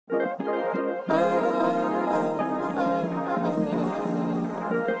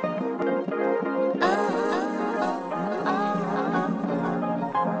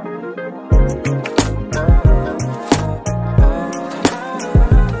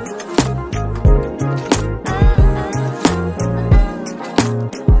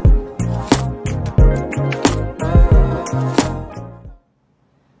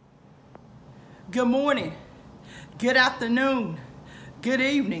Good afternoon, good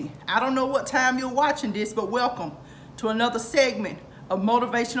evening. I don't know what time you're watching this, but welcome to another segment of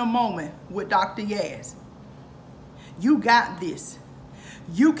Motivational Moment with Dr. Yaz. You got this.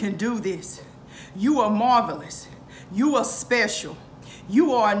 You can do this. You are marvelous. You are special.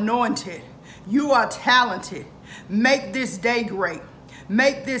 You are anointed. You are talented. Make this day great.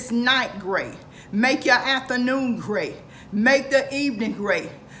 Make this night great. Make your afternoon great. Make the evening great.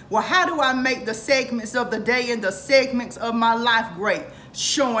 Well, how do I make the segments of the day and the segments of my life great?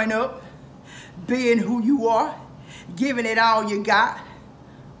 Showing up, being who you are, giving it all you got,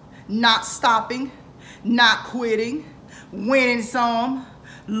 not stopping, not quitting, winning some,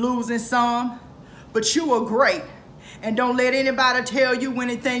 losing some, but you are great. And don't let anybody tell you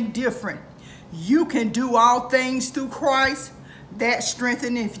anything different. You can do all things through Christ that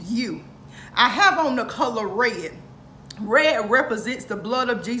strengtheneth you. I have on the color red. Red represents the blood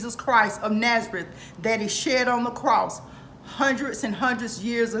of Jesus Christ of Nazareth that he shed on the cross hundreds and hundreds of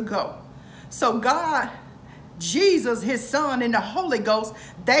years ago. So God, Jesus, his son, and the Holy Ghost,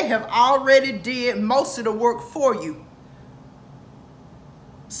 they have already did most of the work for you.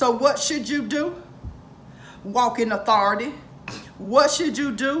 So what should you do? Walk in authority. What should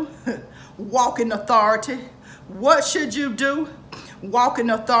you do? Walk in authority. What should you do? Walk in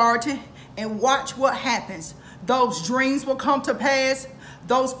authority, and watch what happens. Those dreams will come to pass.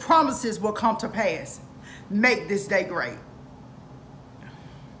 Those promises will come to pass. Make this day great.